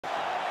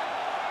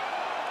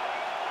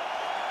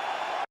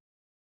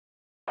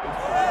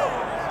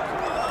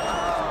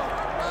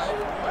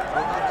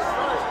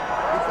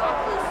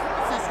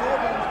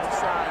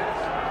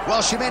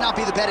Well, she may not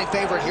be the betting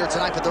favorite here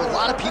tonight, but there are a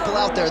lot of people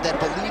out there that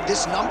believe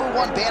this #1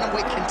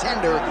 bantamweight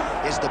contender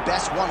is the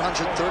best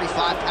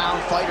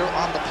 135-pound fighter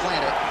on the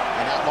planet.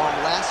 And at long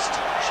last,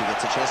 she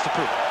gets a chance to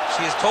prove it.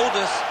 She has told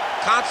us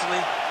constantly,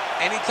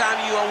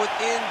 anytime you are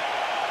within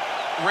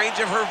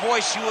range of her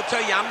voice, she will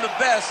tell you, I'm the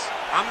best,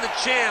 I'm the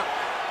champ.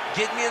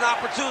 Get me an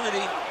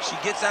opportunity. She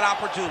gets that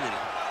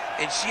opportunity.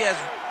 And she has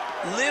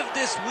lived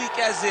this week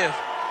as if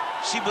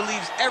she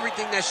believes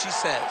everything that she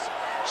says.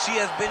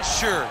 She has been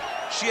sure.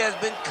 She has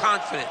been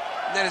confident.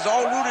 And that is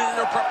all rooted in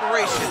her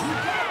preparation,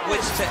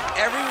 which to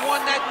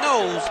everyone that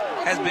knows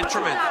has been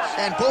tremendous.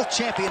 And both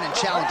champion and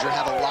challenger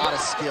have a lot of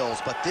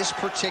skills, but this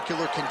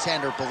particular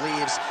contender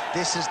believes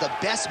this is the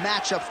best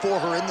matchup for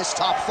her in this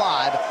top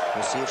 5.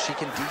 We'll see if she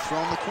can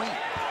dethrone the queen.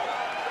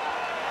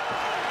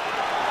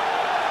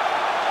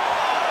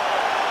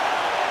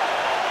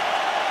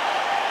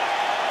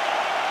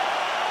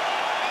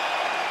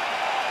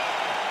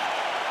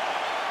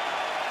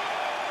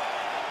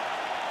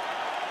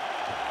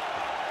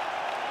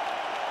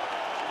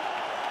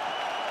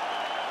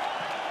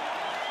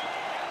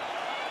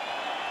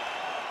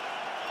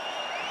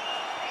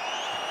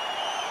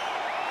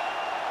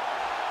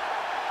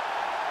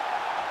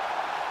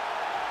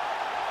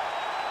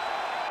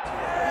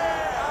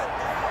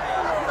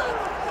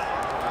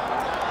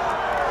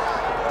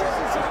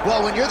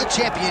 Well, when you're the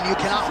champion, you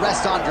cannot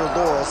rest on your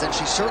laurels, and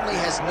she certainly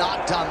has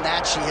not done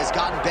that. She has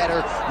gotten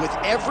better with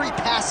every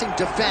passing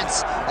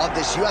defense of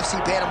this UFC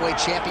Bantamweight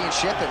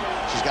Championship, and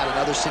she's got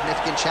another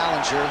significant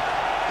challenger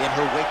in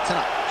her wake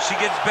tonight. She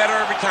gets better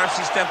every time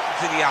she steps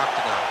into the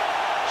octagon.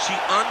 She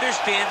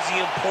understands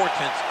the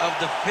importance of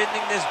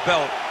defending this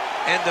belt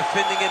and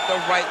defending it the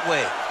right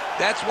way.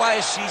 That's why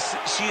she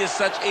is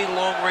such a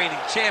long-reigning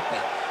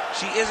champion.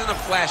 She isn't a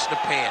flash in the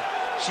pan.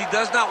 She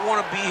does not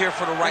want to be here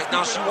for the right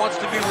now. She wants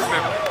to be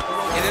remembered.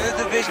 And in a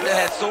division that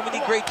has so many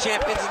great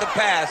champions in the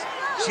past,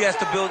 she has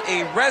to build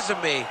a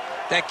resume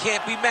that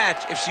can't be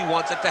matched if she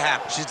wants it to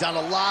happen. She's done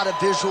a lot of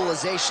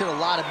visualization, a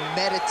lot of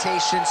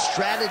meditation,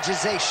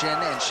 strategization,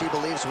 and she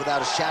believes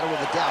without a shadow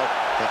of a doubt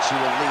that she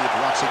will lead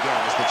once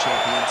again as the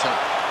champion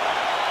tonight.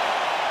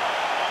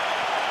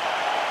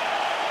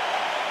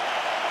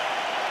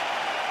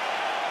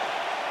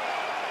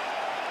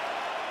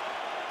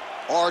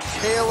 Our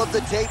tale of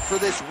the tape for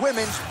this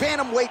women's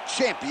bantamweight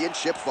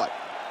championship fight.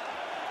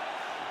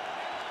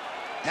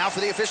 Now for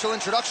the official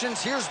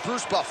introductions, here's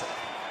Bruce Buffer.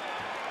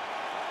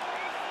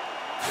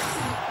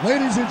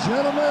 Ladies and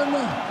gentlemen,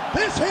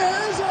 this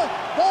is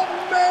the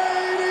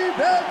main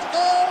event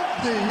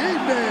of the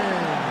evening.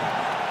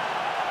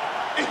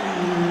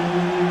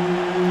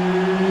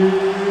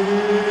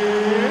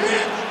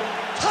 It's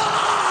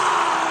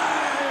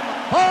time!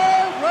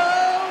 5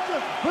 rounds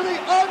for the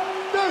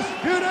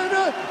undisputed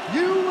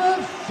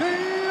UFC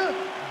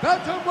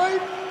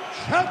Bantamweight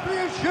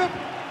Championship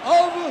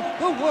of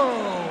the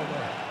world.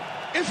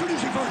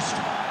 Introducing first,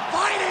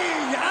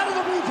 fighting out of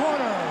the blue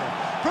corner,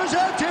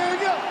 presenting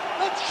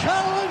the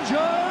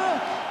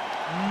challenger,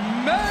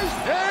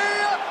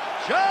 Messi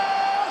Jason.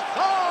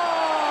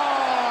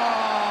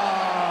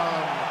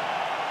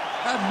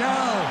 And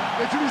now,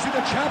 introducing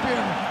the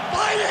champion,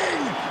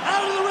 fighting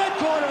out of the red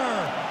corner,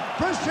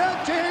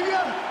 presenting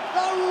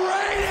the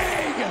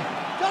reigning,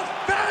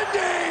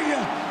 defending,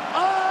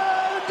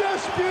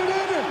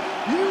 undisputed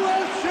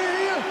UFC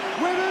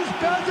Women's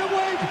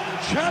Bantamweight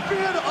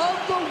Champion of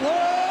the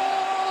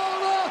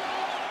World,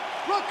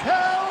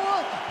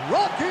 Raquel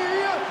Rocky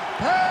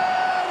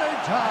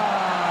Pennington.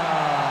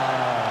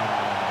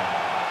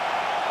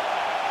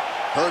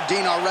 Herb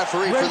Dean, our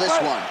referee for this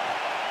one.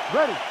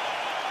 Ready.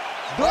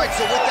 All right,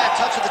 so with that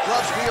touch of the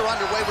gloves, we are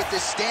underway with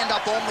this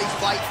stand-up-only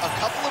fight. A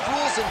couple of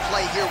rules in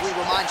play here, we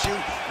remind you.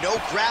 No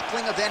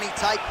grappling of any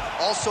type.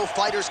 Also,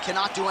 fighters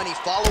cannot do any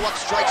follow-up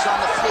strikes on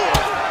the floor.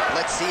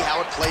 Let's see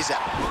how it plays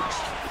out.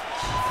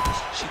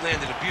 She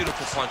landed a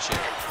beautiful punch here.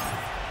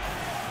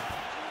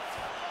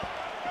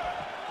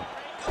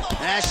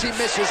 And she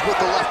misses with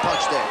the left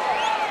punch there.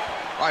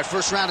 All right,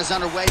 first round is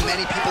underway.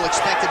 Many people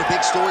expected a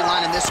big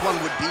storyline, and this one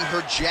would be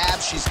her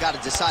jab. She's got a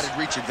decided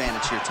reach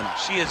advantage here tonight.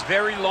 She is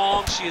very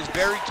long, she is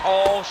very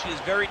tall, she is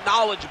very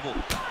knowledgeable.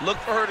 Look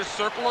for her to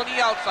circle on the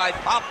outside,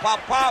 pop,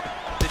 pop, pop,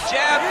 the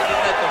jab, and then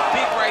let the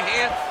big right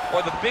hand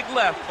or the big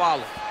left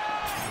follow.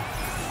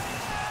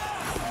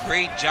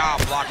 Great job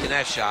blocking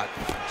that shot.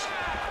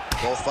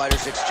 Both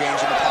fighters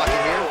exchange in the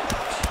pocket here.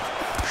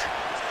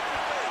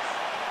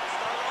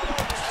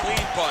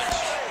 Clean punch.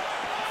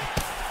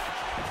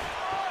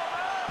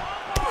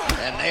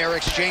 And they are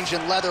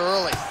exchanging leather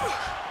early.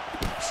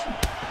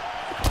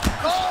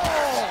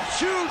 Oh,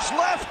 huge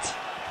left.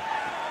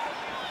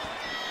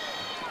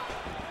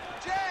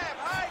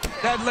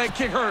 That leg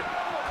kick hurt.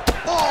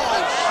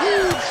 Oh,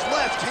 huge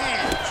left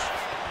hand.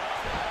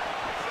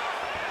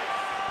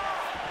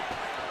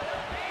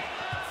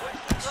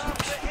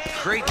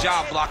 Great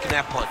job blocking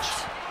that punch.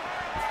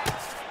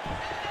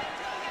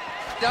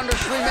 Under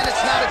 3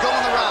 minutes now to go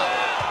in the round.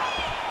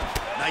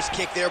 Nice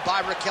kick there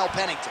by Raquel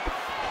Pennington.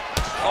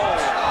 Oh,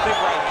 big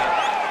right hand.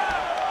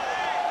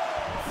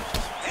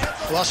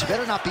 Well, she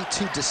better not be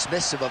too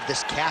dismissive of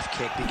this calf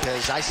kick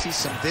because I see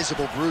some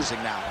visible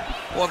bruising now.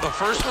 Well, the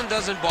first one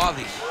doesn't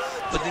bother you,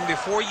 but then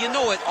before you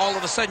know it, all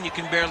of a sudden you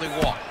can barely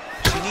walk.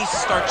 She needs to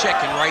start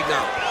checking right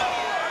now.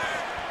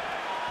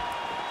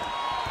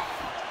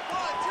 1,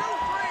 2, 3,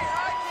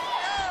 high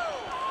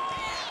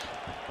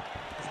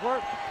kick, go!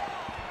 Work.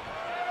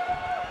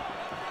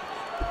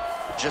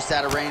 Just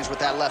out of range with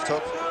that left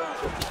hook.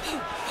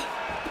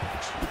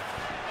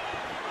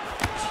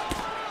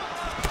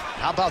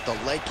 How about the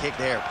leg kick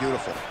there?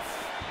 Beautiful.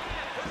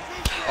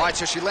 All right,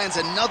 so she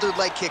lands another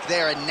leg kick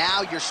there, and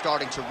now you're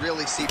starting to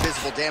really see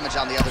visible damage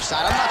on the other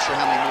side. I'm not sure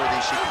how many more of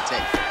these she can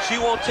take.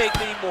 She won't take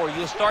many more.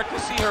 You'll start to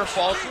see her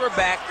fall to her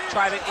back,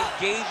 try to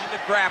engage in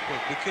the grappling,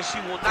 because she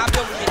will not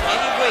be able to get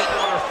any weight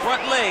on her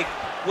front leg,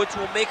 which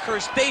will make her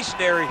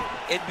stationary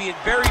and be in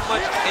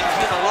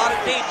a lot of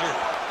danger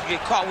to get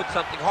caught with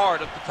something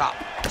hard up the top.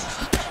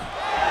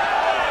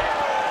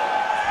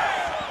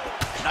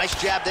 Nice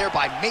jab there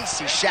by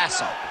Macy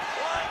Chasson.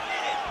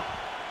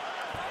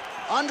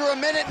 Under a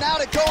minute now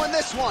to go in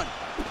this one.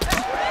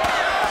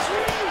 Relax.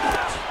 Keep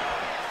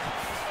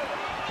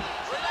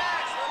your head.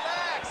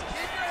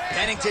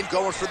 Pennington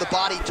going for the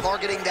body,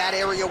 targeting that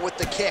area with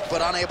the kick,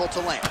 but unable to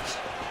land. Don't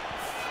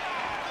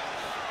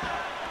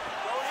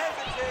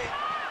hesitate.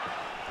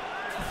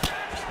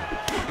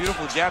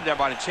 Beautiful jab there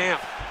by the champ.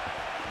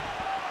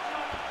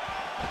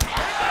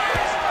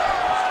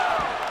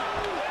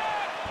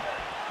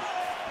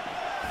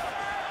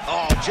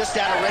 Oh, just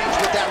out of range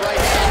with that right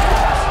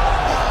hand.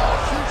 Oh,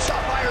 huge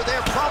shot by her there.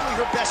 Probably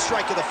her best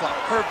strike of the fight.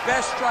 Her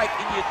best strike,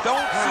 and you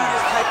don't see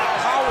this type of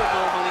power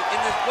normally in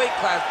this weight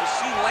class, but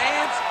she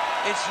lands,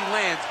 and she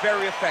lands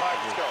very All right,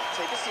 effectively. let's go.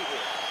 Take a seat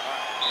here. All right,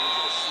 I need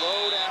you to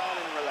slow down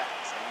and relax.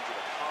 I need you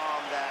to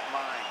calm that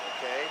mind,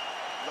 okay?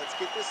 Let's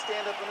get this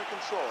stand-up under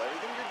control.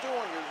 Everything you're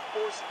doing, you're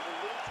forcing a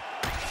little...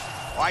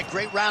 All right,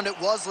 great round it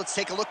was. Let's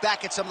take a look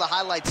back at some of the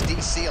highlights,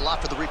 DC. A lot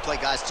for the replay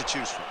guys to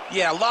choose from.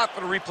 Yeah, a lot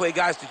for the replay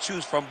guys to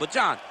choose from, but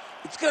John,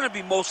 it's going to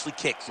be mostly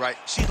kicks. Right.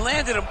 She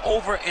landed them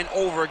over and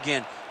over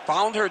again,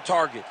 found her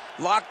target,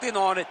 locked in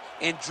on it,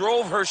 and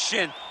drove her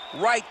shin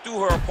right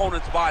through her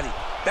opponent's body.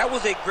 That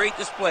was a great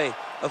display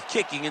of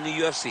kicking in the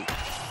UFC.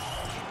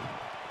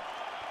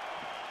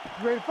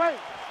 You ready to fight?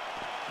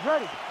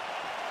 Ready.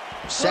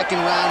 Second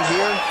round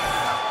here.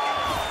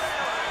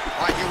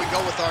 All right, here we go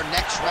with our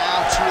next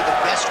round. Two of the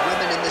best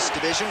women in this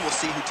division. We'll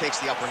see who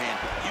takes the upper hand.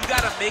 You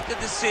got to make a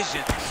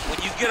decision when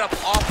you get up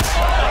off the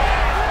ground.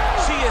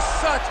 She is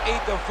such a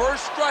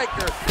diverse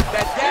striker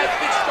that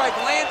big strike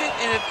landed,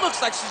 and it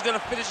looks like she's going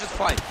to finish this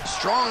fight.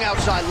 Strong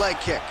outside leg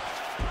kick.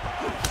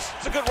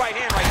 It's a good right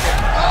hand right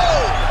there.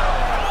 Oh!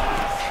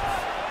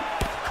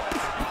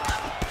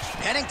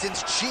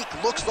 Pennington's cheek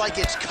looks like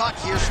it's cut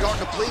here, starting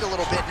to bleed a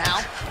little bit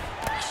now.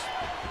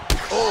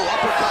 Oh,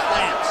 uppercut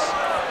lands.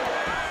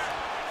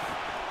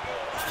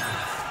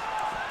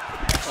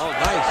 Oh,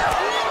 nice.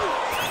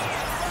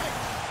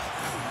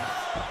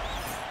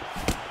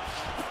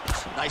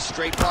 Nice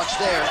straight punch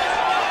there.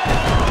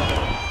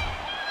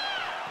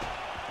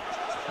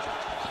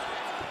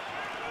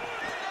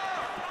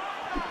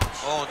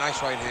 Oh,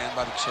 nice right hand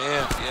by the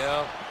champ,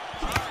 yeah.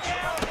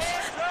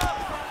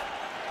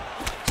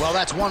 Well,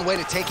 that's one way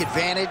to take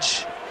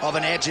advantage of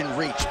an edge and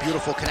reach.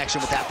 Beautiful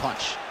connection with that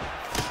punch.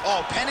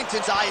 Oh,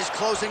 Pennington's eye is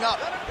closing up.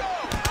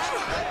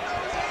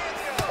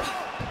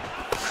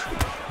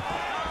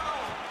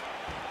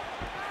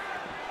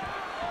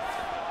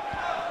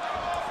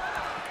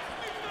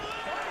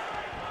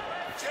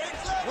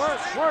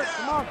 Work,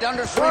 come on.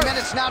 Under 3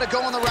 minutes now to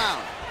go in the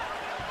round.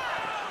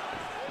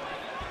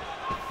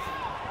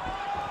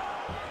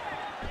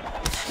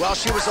 Well,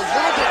 she was a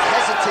little bit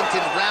hesitant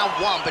in round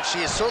one, but she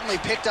has certainly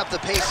picked up the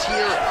pace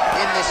here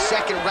in this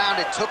second round.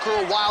 It took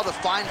her a while to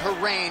find her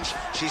range.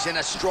 She's in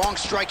a strong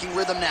striking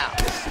rhythm now.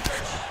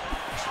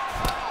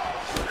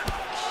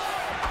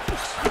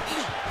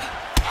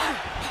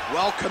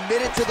 Well,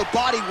 committed to the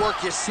body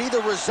work. You see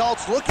the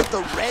results. Look at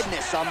the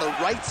redness on the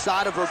right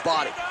side of her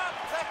body.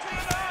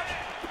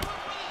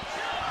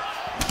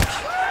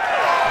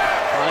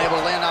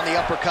 Unable to land on the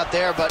uppercut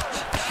there, but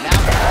now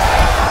the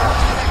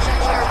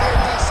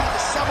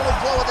seminal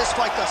blow of this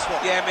fight thus far.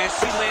 Yeah, man,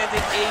 she landed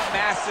a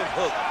massive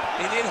hook,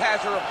 and it has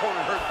her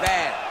opponent hurt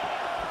bad.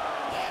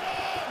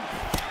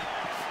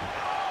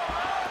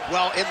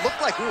 Well, it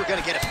looked like we were going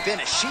to get a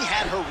finish. She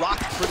had her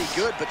rocked pretty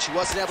good, but she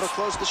wasn't able to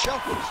close the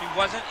show. She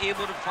wasn't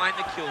able to find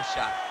the kill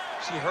shot.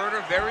 She hurt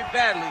her very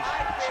badly.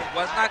 She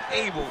was not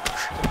able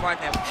to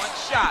find that one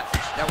shot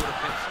that would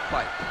have finished the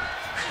fight.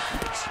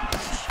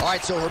 All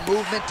right, so her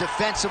movement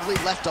defensively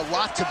left a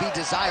lot to be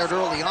desired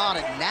early on,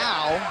 and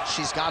now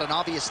she's got an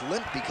obvious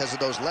limp because of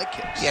those leg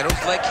kicks. Yeah,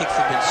 those leg kicks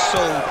have been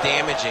so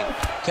damaging.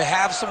 To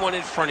have someone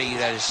in front of you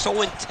that is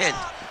so intent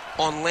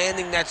on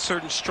landing that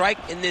certain strike,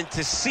 and then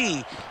to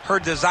see her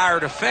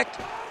desired effect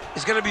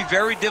is going to be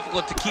very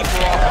difficult to keep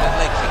her off of that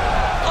leg kick.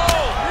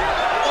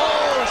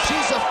 Oh,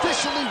 she's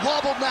officially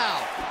wobbled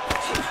now.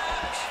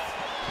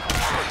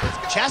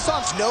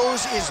 Chasson's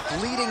nose is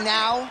bleeding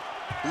now.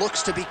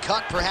 Looks to be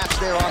cut, perhaps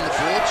there on the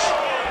bridge.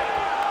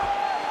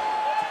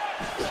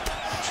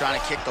 trying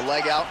to kick the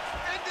leg out.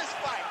 End this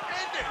fight.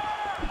 End it.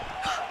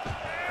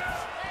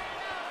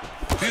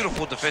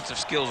 Beautiful defensive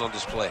skills on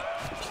display. Oh,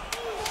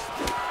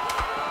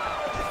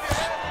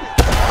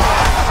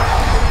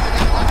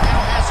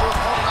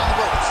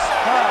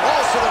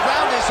 so the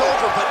round is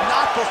over, but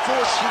not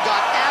before she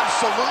got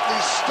absolutely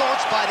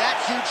starched by that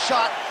huge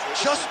shot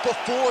just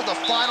before the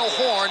final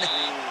horn.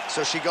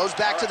 So she goes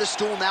back to the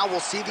stool now. We'll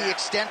see the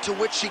extent to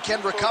which she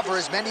can recover.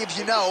 As many of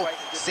you know,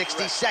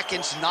 60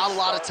 seconds, not a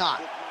lot of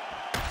time.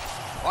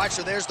 All right,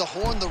 so there's the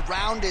horn. The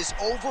round is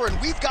over, and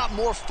we've got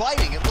more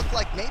fighting. It looked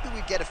like maybe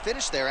we'd get a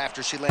finish there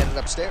after she landed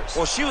upstairs.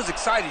 Well, she was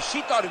excited.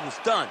 She thought it was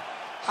done.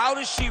 How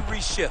does she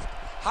reshift?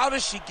 How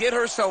does she get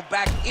herself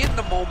back in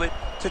the moment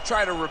to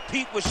try to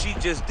repeat what she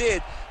just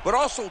did, but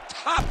also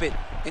top it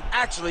and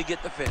actually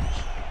get the finish?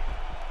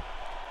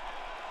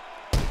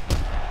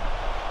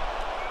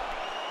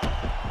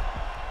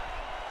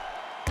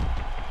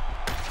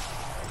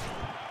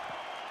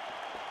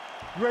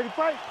 You ready to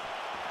fight?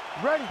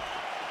 Ready.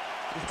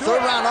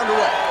 Third round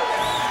underway.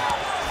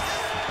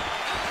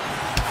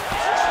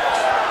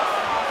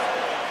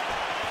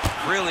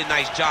 Really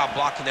nice job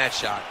blocking that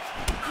shot.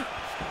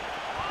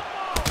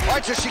 All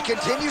right, so she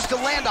continues to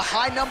land a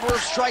high number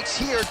of strikes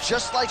here,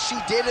 just like she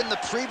did in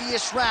the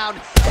previous round.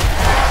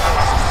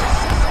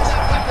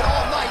 That weapon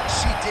all night,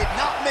 she did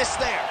not miss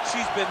there.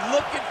 She's been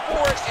looking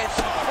for it, and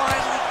she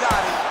finally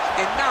got it.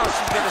 And now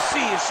she's going to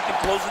see if she can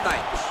close the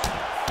night.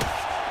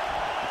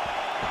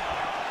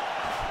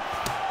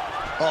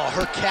 Oh,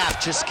 her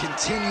calf just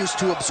continues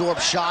to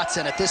absorb shots,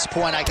 and at this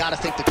point, I got to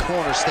think the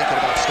corner's thinking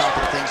about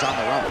stopping things on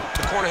their own.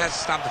 The corner has to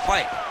stop the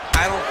fight.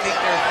 I don't think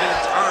there's been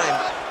a time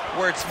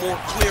where it's more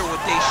clear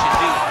what they should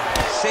do.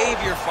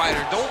 Save your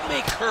fighter. Don't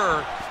make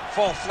her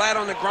fall flat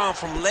on the ground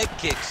from leg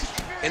kicks,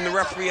 and the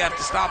referee have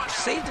to stop.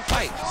 Save the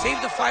fight.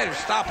 Save the fighter.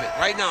 Stop it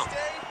right now.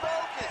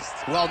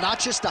 Well, not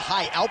just a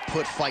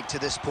high-output fight to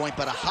this point,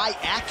 but a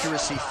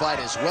high-accuracy fight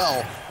as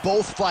well.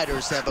 Both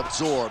fighters have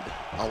absorbed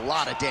a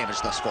lot of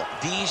damage thus far.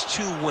 These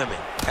two women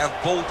have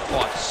both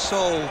fought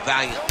so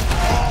valiantly.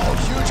 Oh,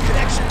 huge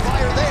connection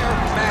fire there.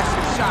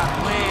 Massive shot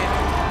land.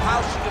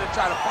 How's she going to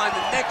try to find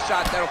the next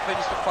shot that'll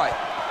finish the fight?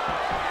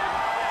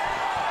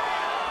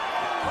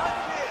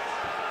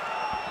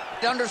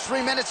 Under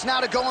 3 minutes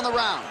now to go in the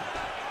round.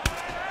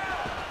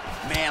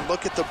 Man,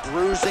 look at the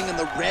bruising and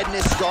the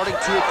redness starting to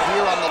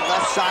appear on the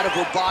left side of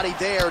her body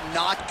there.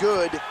 Not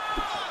good.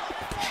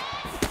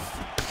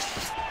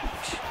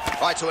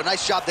 All right, so a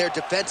nice job there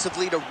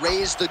defensively to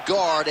raise the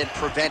guard and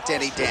prevent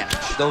any damage.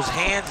 Those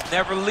hands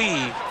never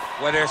leave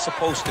where they're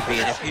supposed to be.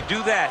 And if you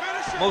do that,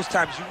 most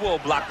times you will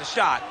block the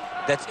shot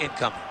that's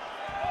incoming.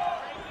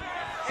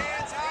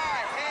 Hands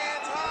high.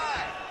 Hands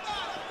high.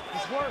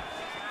 This works.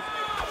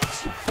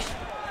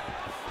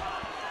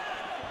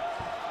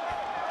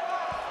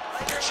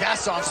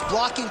 Chasson's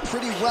blocking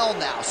pretty well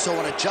now, so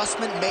an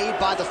adjustment made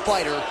by the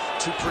fighter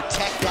to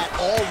protect that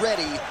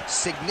already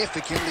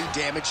significantly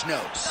damaged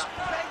nose.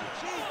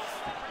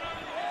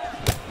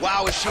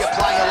 Wow, is she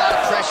applying a lot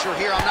of pressure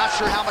here? I'm not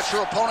sure how much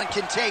her opponent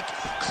can take.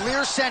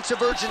 Clear sense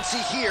of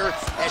urgency here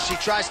as she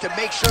tries to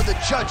make sure the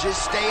judges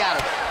stay out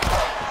of it.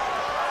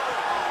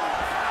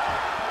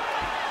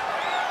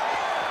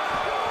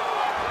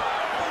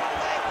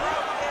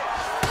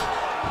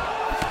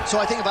 So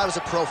I think if I was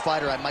a pro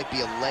fighter, I might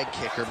be a leg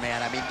kicker,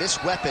 man. I mean,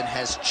 this weapon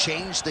has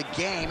changed the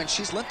game, and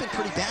she's limping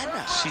pretty bad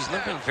now. She's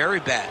limping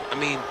very bad. I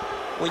mean,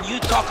 when you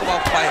talk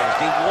about fighters,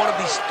 they want to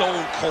be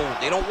stone cold.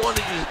 They don't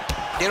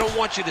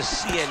want you to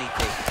see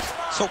anything.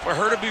 So for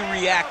her to be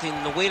reacting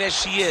the way that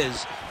she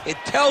is, it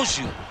tells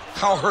you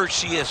how hurt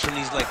she is from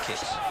these leg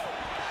kicks.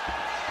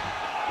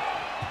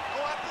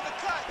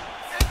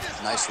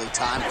 Nicely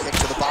timed kick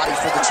to the body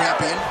for the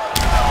champion.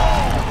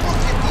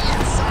 Look at the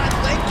inside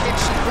leg kick.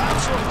 She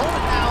grabs her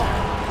opponent now.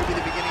 Could be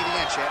the beginning of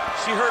the end, champ.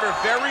 She hurt her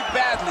very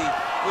badly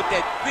with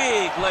that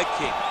big leg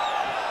kick.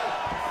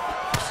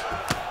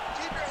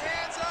 Keep your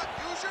hands up.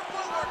 Use your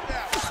footwork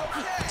now. It's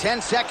okay. 10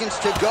 seconds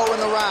to go in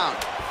the round.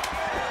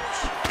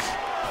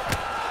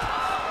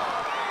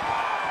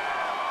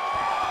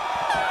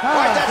 All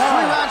right, that's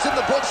 3 rounds in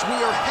the books. We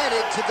are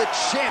headed to the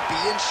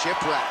championship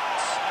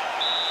rounds.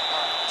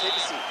 Take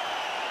a seat.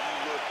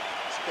 You look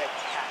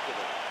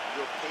spectacular.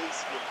 Your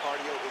pace, your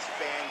cardio is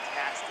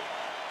fantastic.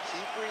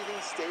 Keep breathing,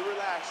 stay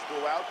relaxed,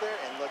 go out there,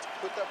 and let's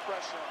put that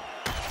pressure on.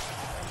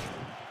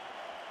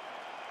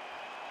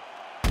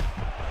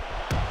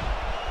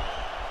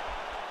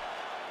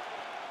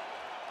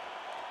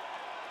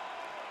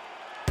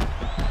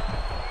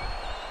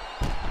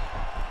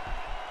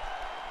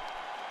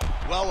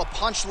 Well, a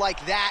punch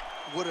like that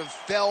would have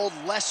felled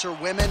lesser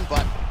women,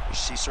 but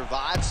she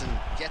survives and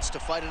gets to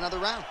fight another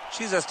round.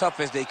 She's as tough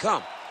as they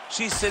come.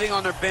 She's sitting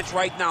on her bench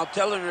right now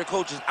telling her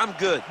coaches, I'm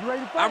good. You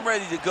ready to fight? I'm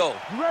ready to go.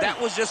 You ready? That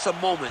was just a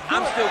moment.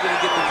 I'm still going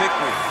to get the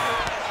victory.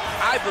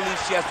 I believe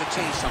she has to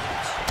change something.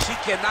 She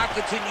cannot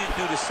continue to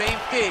do the same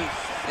thing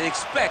and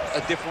expect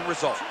a different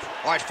result.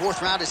 All right,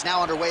 4th round is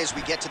now underway as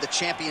we get to the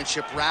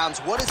championship rounds.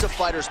 What is a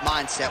fighter's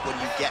mindset when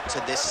you get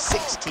to this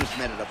 16th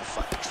minute of a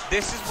fight?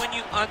 This is when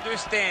you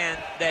understand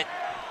that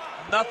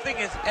Nothing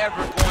is ever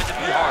going to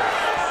be hard.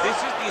 This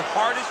is the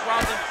hardest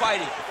round in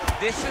fighting.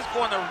 This is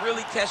going to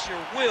really test your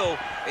will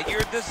and your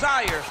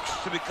desire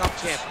to become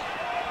champion.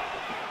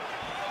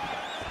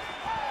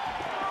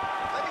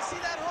 Let me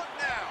see that hook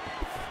now.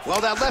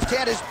 Well, that left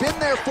hand has been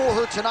there for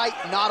her tonight,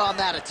 not on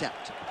that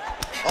attempt.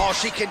 Oh,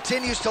 she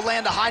continues to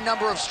land a high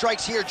number of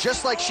strikes here,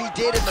 just like she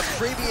did in the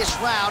previous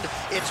round.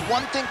 It's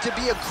one thing to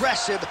be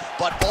aggressive,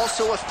 but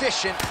also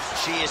efficient.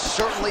 She is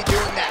certainly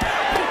doing that.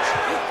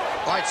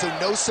 All right, so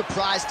no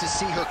surprise to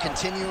see her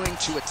continuing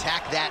to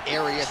attack that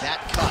area.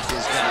 That cut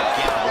is going to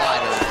get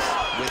wider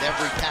with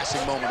every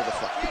passing moment of the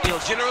fight. You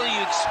know, generally you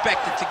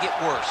expect it to get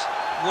worse.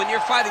 When you're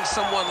fighting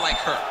someone like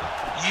her,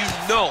 you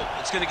know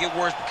it's going to get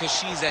worse because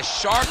she's as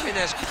sharp and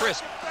as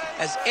crisp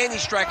as any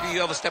striker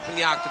you ever step in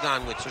the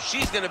octagon with. So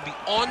she's going to be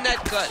on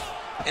that cut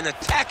and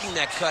attacking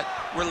that cut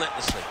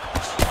relentlessly.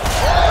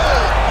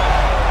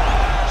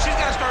 Oh! She's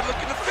got to start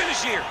looking to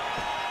finish here.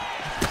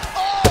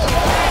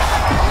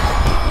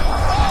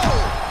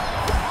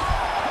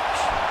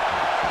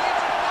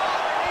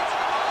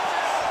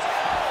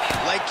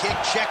 Leg kick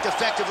checked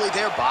effectively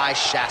there by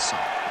Chasson.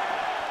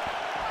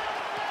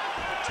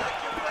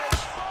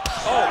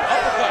 Oh,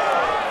 uppercut.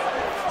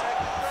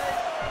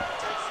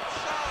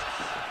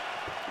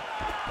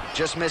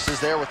 Just misses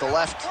there with the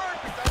left.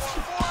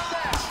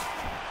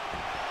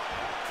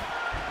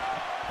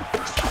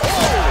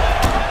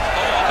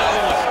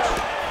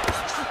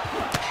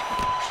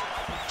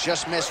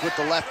 Just missed with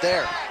the left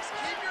there.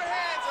 Keep your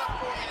hands up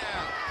for me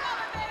now.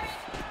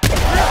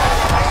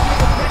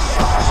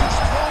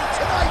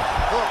 Tonight,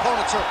 her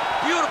opponent's hurt.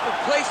 Beautiful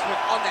placement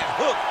on that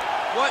hook.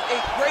 What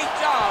a great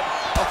job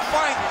of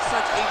finding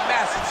such a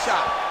massive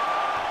shot.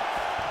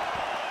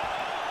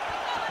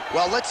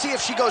 Well, let's see if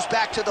she goes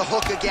back to the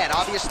hook again.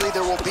 Obviously,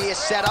 there will be a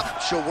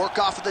setup. She'll work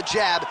off of the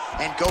jab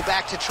and go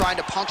back to trying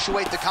to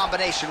punctuate the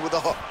combination with a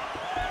hook.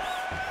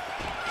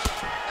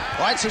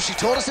 All right, so she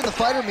told us in the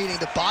fighter meeting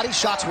the body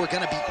shots were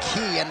going to be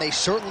key, and they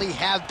certainly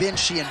have been.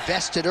 She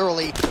invested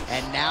early,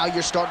 and now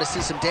you're starting to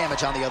see some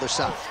damage on the other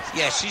side.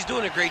 Yeah, she's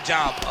doing a great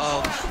job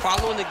of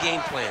following the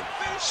game plan.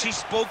 She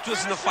spoke to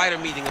us in the fighter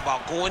meeting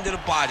about going to the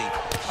body,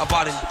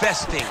 about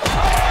investing.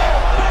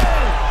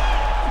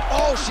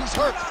 Oh, she's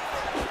hurt.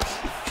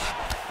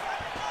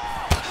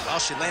 Well,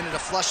 she landed a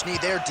flush knee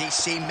there,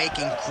 DC,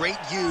 making great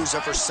use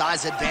of her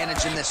size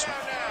advantage in this one.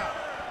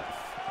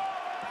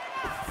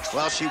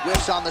 Well, she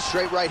whips on the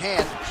straight right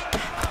hand.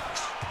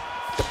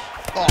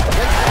 Oh,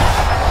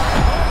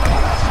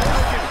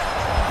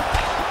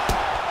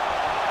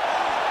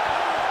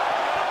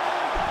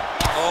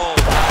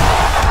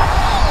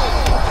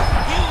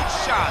 huge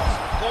shots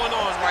going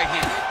on right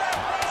here.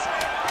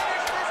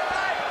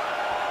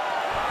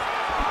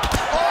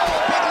 oh,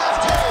 big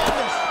left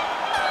hand.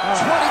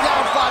 20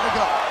 down, 5 to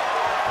go.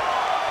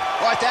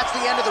 All right, that's the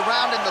end of the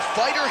round, and the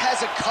fighter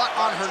has a cut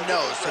on her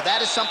nose, so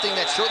that is something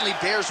that certainly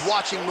bears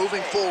watching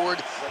moving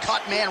forward.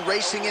 Cut man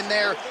racing in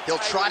there. He'll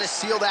try to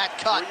seal that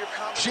cut.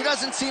 She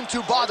doesn't seem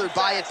too bothered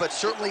by it, but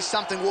certainly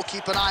something we'll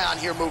keep an eye on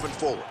here moving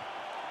forward.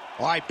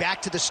 All right,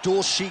 back to the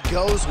stool she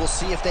goes. We'll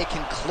see if they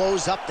can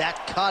close up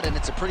that cut, and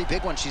it's a pretty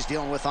big one she's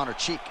dealing with on her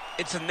cheek.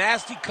 It's a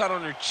nasty cut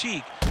on her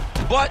cheek,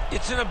 but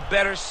it's in a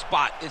better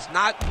spot. It's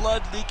not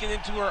blood leaking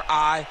into her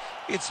eye.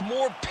 It's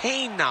more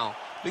pain now,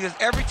 because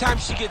every time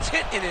she gets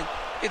hit in it,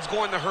 it's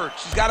going to hurt.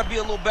 She's got to be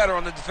a little better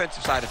on the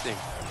defensive side of things.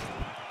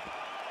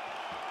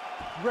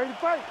 Ready to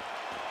fight?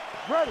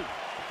 Ready.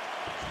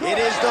 It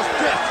is the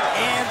 5th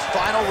and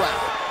final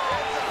round.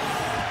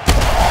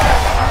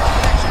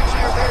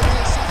 Here, there,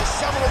 you see the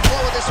seminal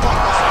blow of this one.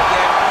 Wow!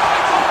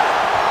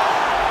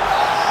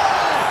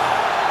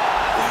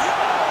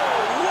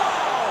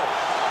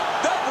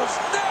 That was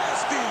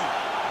nasty!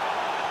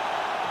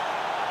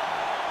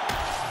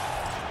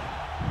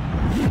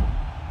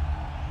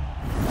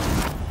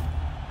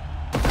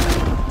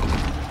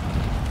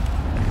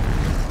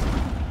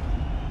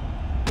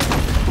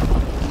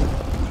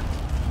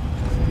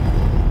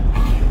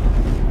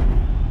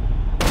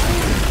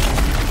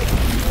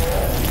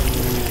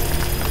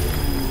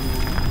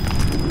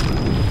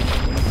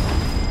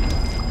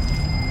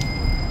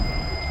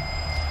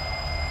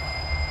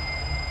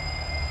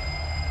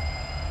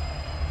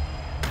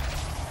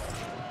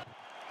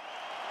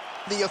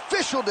 The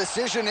official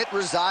decision, it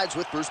resides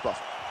with Bruce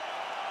Buffer.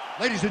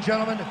 Ladies and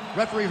gentlemen,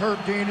 referee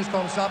Herb Dean has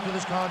called a stop to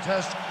this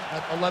contest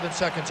at 11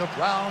 seconds of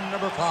round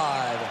number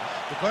 5,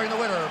 declaring the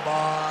winner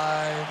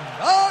by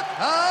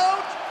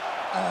knockout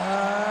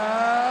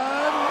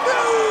and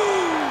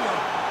new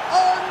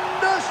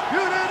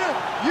undisputed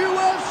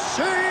UFC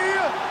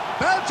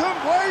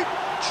bantamweight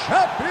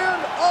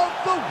champion of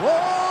the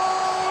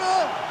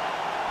world,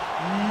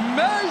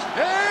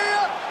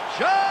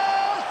 Chasson.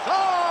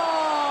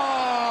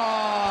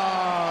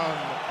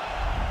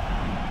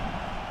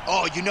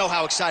 Oh, you know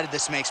how excited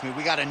this makes me.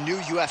 We got a new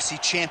UFC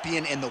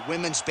champion in the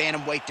women's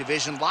bantamweight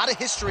division. A lot of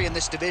history in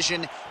this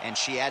division, and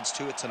she adds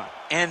to it tonight.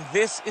 And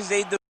this is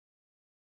a